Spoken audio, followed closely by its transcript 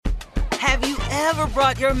Have you ever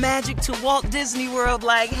brought your magic to Walt Disney World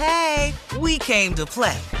like, hey, we came to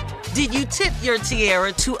play? Did you tip your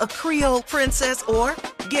tiara to a Creole princess or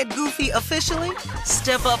get goofy officially?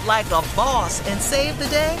 Step up like a boss and save the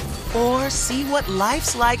day? Or see what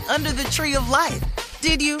life's like under the tree of life?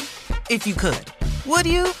 Did you? If you could. Would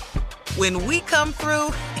you? When we come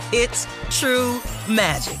through, it's true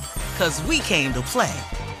magic. 'Cause we came to play.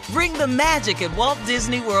 Bring the magic at Walt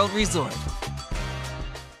Disney World Resort.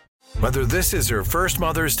 Whether this is her first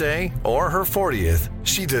Mother's Day or her 40th,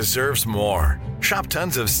 she deserves more. Shop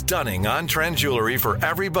tons of stunning on-trend jewelry for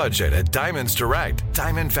every budget at Diamonds Direct.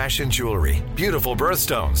 Diamond fashion jewelry, beautiful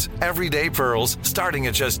birthstones, everyday pearls starting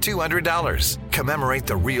at just $200. Commemorate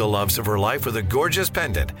the real loves of her life with a gorgeous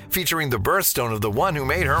pendant featuring the birthstone of the one who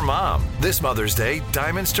made her mom. This Mother's Day,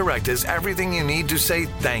 Diamonds Direct is everything you need to say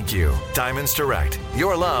thank you. Diamonds Direct,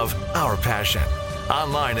 your love, our passion.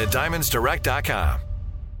 Online at diamondsdirect.com.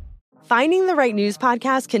 Finding the right news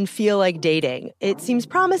podcast can feel like dating. It seems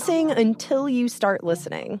promising until you start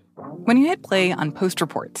listening. When you hit play on Post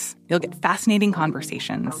Reports, you'll get fascinating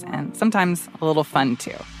conversations and sometimes a little fun,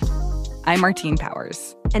 too. I'm Martine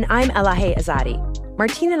Powers. And I'm Elahe Azadi.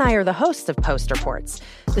 Martine and I are the hosts of Post Reports.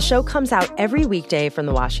 The show comes out every weekday from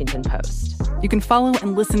The Washington Post. You can follow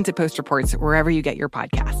and listen to Post Reports wherever you get your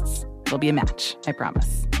podcasts. It'll be a match, I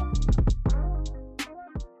promise.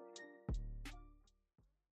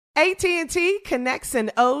 AT&T connects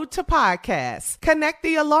an ode to podcasts. Connect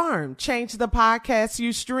the alarm. Change the podcast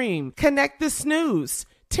you stream. Connect the snooze.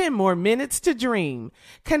 10 more minutes to dream.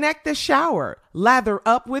 Connect the shower. Lather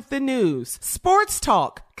up with the news. Sports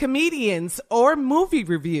talk, comedians, or movie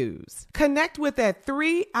reviews. Connect with that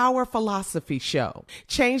 3-hour philosophy show.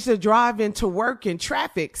 Change the drive into work in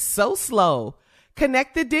traffic so slow.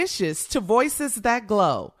 Connect the dishes to voices that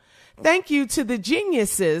glow. Thank you to the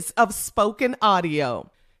geniuses of spoken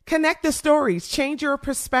audio. Connect the stories, change your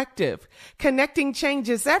perspective. Connecting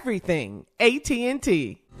changes everything.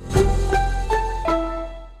 AT&T.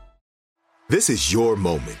 This is your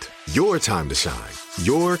moment, your time to shine,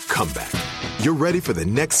 your comeback. You're ready for the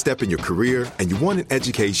next step in your career, and you want an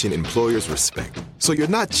education employers respect. So you're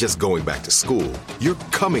not just going back to school, you're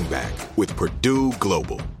coming back with Purdue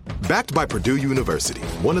Global. Backed by Purdue University,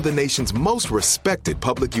 one of the nation's most respected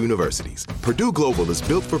public universities, Purdue Global is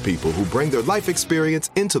built for people who bring their life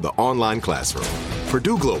experience into the online classroom.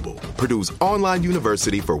 Purdue Global, Purdue's online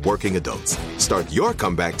university for working adults. Start your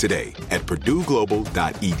comeback today at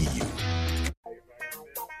purdueglobal.edu.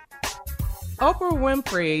 Oprah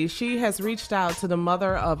Winfrey, she has reached out to the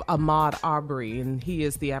mother of Ahmaud Arbery, and he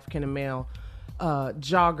is the African-American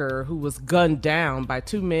jogger who was gunned down by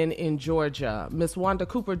 2 men in Georgia. Miss Wanda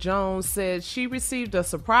Cooper Jones said she received a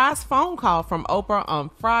surprise phone call from Oprah on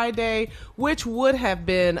Friday, which would have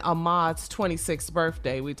been Ahmaud's 26th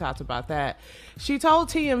birthday. We talked about that. She told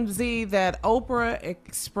TMZ that Oprah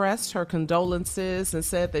expressed her condolences and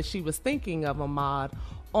said that she was thinking of Ahmaud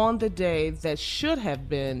on the day that should have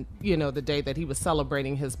been, the day that he was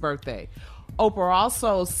celebrating his birthday. Oprah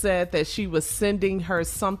also said that she was sending her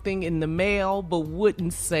something in the mail, but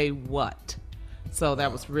wouldn't say what. So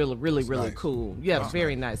that was really nice. Cool. Yeah, it was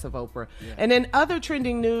very nice of Oprah. Yeah. And in other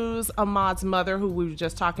trending news, Ahmaud's mother, who we were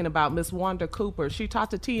just talking about, Miss Wanda Cooper, she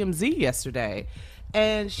talked to TMZ yesterday,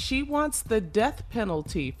 and she wants the death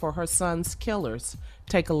penalty for her son's killers.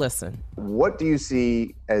 Take a listen. What do you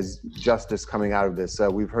see as justice coming out of this?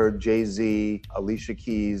 We've heard Jay-Z, Alicia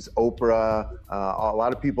Keys, Oprah, a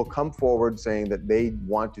lot of people come forward saying that they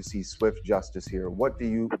want to see swift justice here.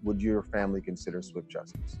 Would your family consider swift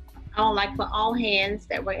justice? I would like for all hands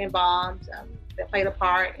that were involved, that played a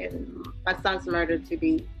part in my son's murder, to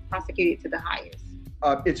be prosecuted to the highest.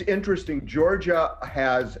 It's interesting. Georgia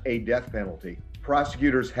has a death penalty.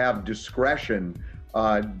 Prosecutors have discretion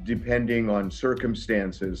depending on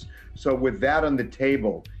circumstances. So with that on the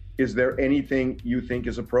table, is there anything you think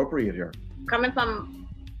is appropriate here? Coming from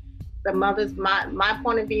the mother's, my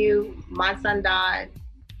point of view, my son died,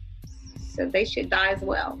 so they should die as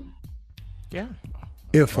well. Yeah.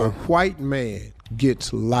 If a white man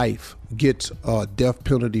gets life, gets a death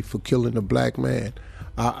penalty for killing a black man,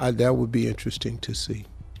 that would be interesting to see.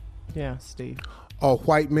 Yeah, Steve. A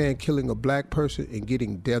white man killing a black person and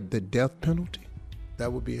getting the death penalty,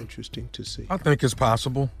 that would be interesting to see. I think it's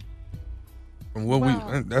possible. From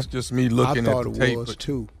what that's just me looking at the tape. I thought it was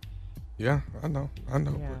too. Yeah, I know.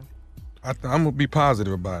 Yeah. But I'm gonna be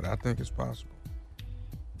positive about it. I think it's possible.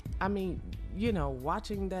 I mean,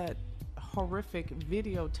 watching that horrific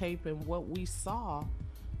videotape and what we saw,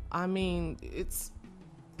 I mean,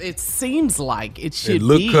 it seems like it should be. It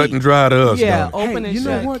looked cut and dry to us. Yeah, though. open and shut You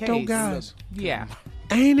know what, case. though, guys? Yeah.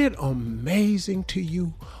 Ain't it amazing to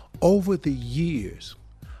you? over the years,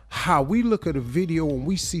 how we look at a video and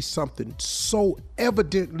we see something so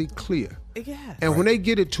evidently clear. Yeah. And when they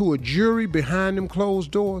get it to a jury behind them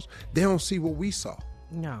closed doors, they don't see what we saw.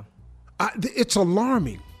 No. It's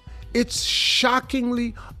alarming. It's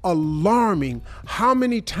shockingly alarming how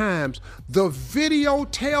many times the video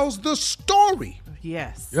tells the story.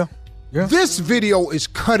 Yes. Yeah. This video is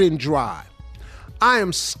cut and dry. I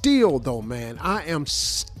am still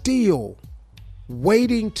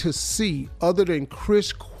waiting to see, other than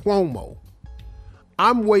Chris Cuomo,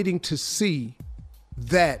 I'm waiting to see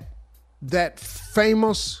that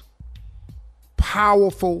famous,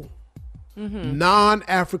 powerful,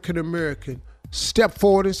 non-African American step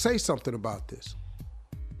forward and say something about this.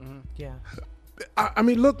 Yeah. I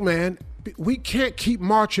mean, look, man, we can't keep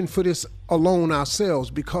marching for this alone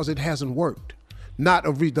ourselves because it hasn't worked.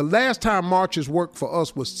 The last time marches worked for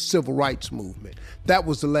us was civil rights movement. That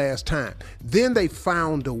was the last time. Then they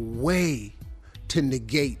found a way to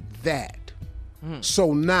negate that.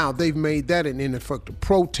 So now they've made that an ineffective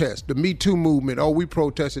protest. The Me Too movement, we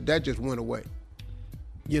protested, that just went away.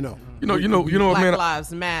 Black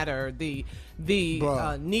Lives Matter, the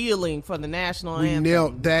kneeling for the national anthem.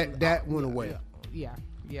 Nailed that went away. Yeah.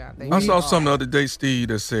 I saw something the other day, Steve,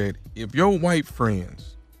 that said, if your white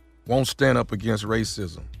friends won't stand up against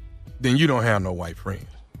racism, then you don't have no white friends.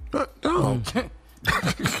 No.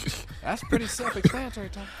 That's pretty self-explanatory,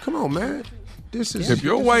 Tom. Come on, man. If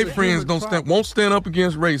your white friends won't stand up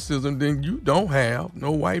against racism, then you don't have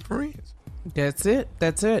no white friends. That's it.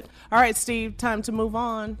 All right, Steve, time to move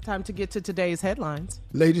on. Time to get to today's headlines.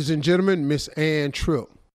 Ladies and gentlemen, Miss Ann Tripp.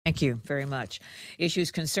 Thank you very much. Issues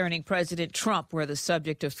concerning President Trump were the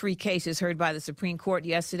subject of 3 cases heard by the Supreme Court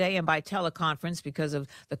yesterday and by teleconference because of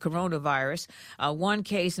the coronavirus. One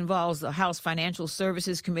case involves the House Financial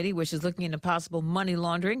Services Committee, which is looking into possible money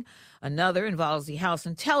laundering. Another involves the House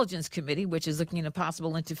Intelligence Committee, which is looking into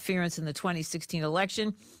possible interference in the 2016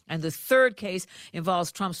 election. And the third case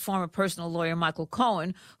involves Trump's former personal lawyer, Michael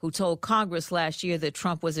Cohen, who told Congress last year that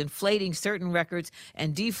Trump was inflating certain records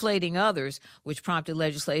and deflating others, which prompted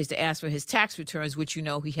legislators to ask for his tax returns, which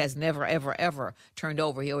he has never, ever, ever turned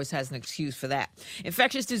over. He always has an excuse for that.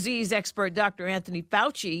 Infectious disease expert Dr. Anthony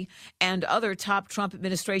Fauci and other top Trump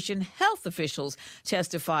administration health officials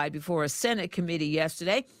testified before a Senate committee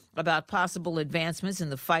yesterday about possible advancements in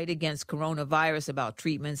the fight against coronavirus, about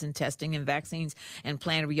treatments and testing and vaccines and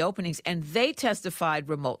planned reopenings. And they testified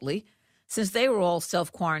remotely since they were all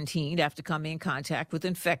self-quarantined after coming in contact with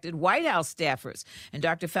infected White House staffers. And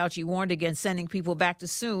Dr. Fauci warned against sending people back too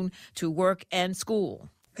soon to work and school.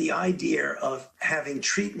 The idea of having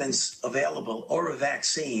treatments available or a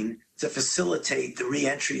vaccine to facilitate the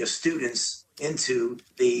reentry of students into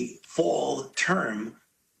the fall term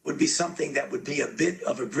would be something that would be a bit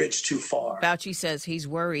of a bridge too far. Fauci says he's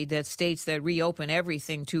worried that states that reopen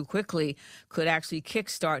everything too quickly could actually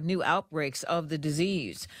kickstart new outbreaks of the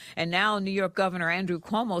disease. And now New York Governor Andrew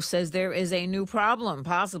Cuomo says there is a new problem,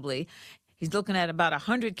 possibly. He's looking at about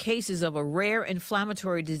 100 cases of a rare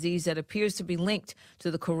inflammatory disease that appears to be linked to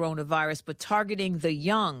the coronavirus, but targeting the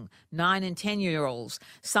young, 9 and 10-year-olds.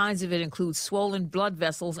 Signs of it include swollen blood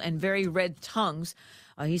vessels and very red tongues.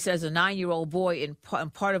 He says a 9-year-old boy in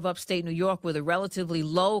part of upstate New York with a relatively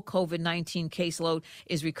low COVID-19 caseload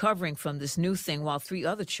is recovering from this new thing, while 3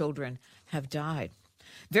 other children have died.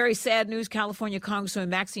 Very sad news. California Congresswoman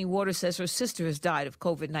Maxine Waters says her sister has died of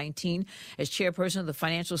COVID-19. As chairperson of the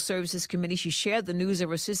Financial Services Committee, she shared the news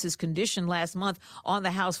of her sister's condition last month on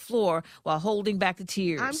the House floor while holding back the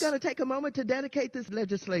tears. I'm going to take a moment to dedicate this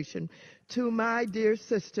legislation to my dear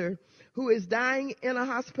sister, who is dying in a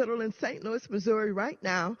hospital in St. Louis, Missouri right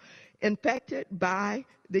now, infected by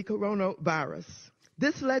the coronavirus.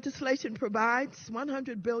 This legislation provides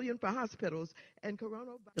 $100 billion for hospitals and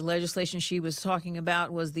coronavirus. The legislation she was talking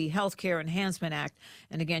about was the Health Care Enhancement Act.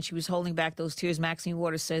 And again, she was holding back those tears. Maxine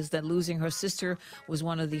Waters says that losing her sister was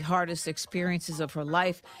one of the hardest experiences of her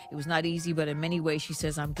life. It was not easy, but in many ways, she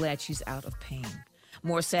says, I'm glad she's out of pain.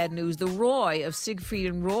 More sad news. The Roy of Siegfried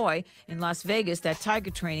and Roy in Las Vegas, that tiger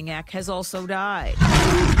training act, has also died.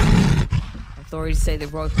 Authorities say that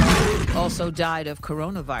Roy also died of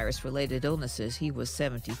coronavirus-related illnesses. He was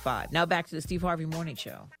 75. Now back to the Steve Harvey Morning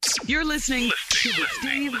Show. You're listening to the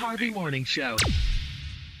Steve Harvey Morning Show.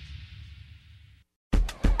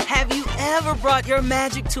 Have you ever brought your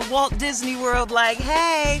magic to Walt Disney World like,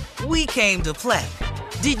 hey, we came to play?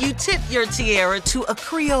 Did you tip your tiara to a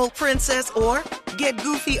Creole princess or get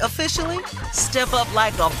goofy officially? Step up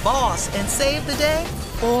like a boss and save the day?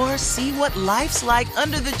 Or see what life's like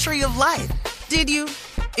under the tree of life? Did you?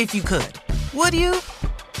 If you could. Would you?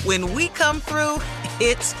 When we come through,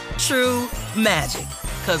 it's true magic.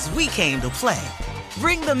 'cause we came to play.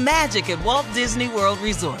 Bring the magic at Walt Disney World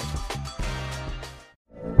Resort.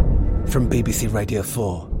 From BBC Radio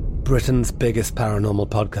 4, Britain's biggest paranormal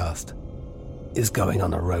podcast is going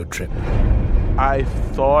on a road trip. I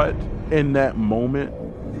thought in that moment,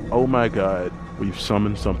 oh my God, we've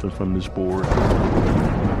summoned something from this board.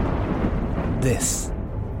 This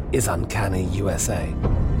is Uncanny USA.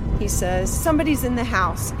 He says, somebody's in the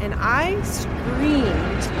house, and I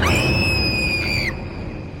screamed.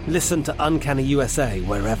 Listen to Uncanny USA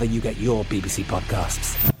wherever you get your BBC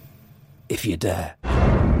podcasts, if you dare.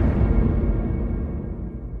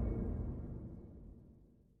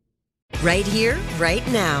 Right here, right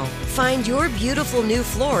now. Find your beautiful new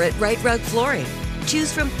floor at Right Rug Flooring.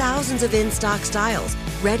 Choose from thousands of in-stock styles,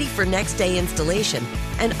 ready for next day installation,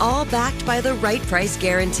 and all backed by the right price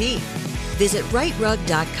guarantee. Visit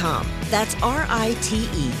rightrug.com. That's RITERUG.com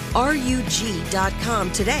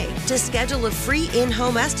today to schedule a free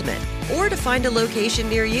in-home estimate or to find a location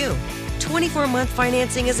near you. 24-month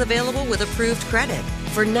financing is available with approved credit.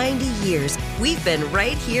 For 90 years, we've been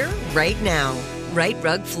right here, right now. Right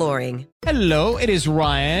Rug Flooring. Hello, it is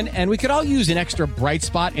Ryan, and we could all use an extra bright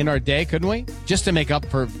spot in our day, couldn't we? Just to make up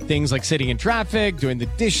for things like sitting in traffic, doing the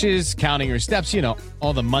dishes, counting your steps, you know,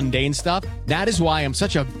 all the mundane stuff. That is why I'm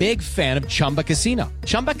such a big fan of Chumba Casino.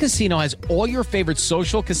 Chumba Casino has all your favorite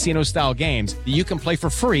social casino-style games that you can play for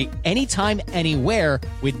free anytime, anywhere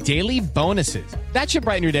with daily bonuses. That should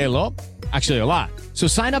brighten your day a little. Actually, a lot. So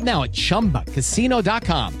sign up now at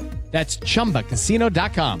ChumbaCasino.com. That's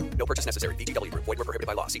ChumbaCasino.com. No purchase necessary. VGW Group. Void where prohibited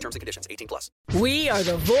by law. See terms and conditions. 18+. We are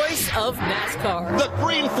the voice of NASCAR. The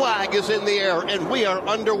green flag is in the air, and we are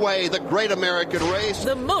underway. The great American race.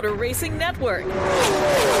 The Motor Racing Network.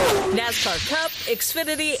 NASCAR Cup,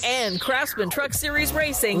 Xfinity, and Craftsman Truck Series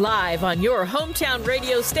Racing live on your hometown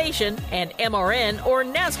radio station and MRN or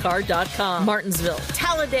NASCAR.com. Martinsville,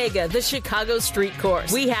 Talladega, the Chicago Street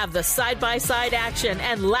Course. We have the side-by-side action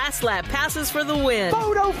and last lap passes for the win.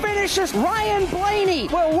 Photo finish. Ryan Blaney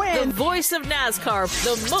will win. The voice of NASCAR,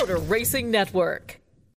 the Motor Racing Network.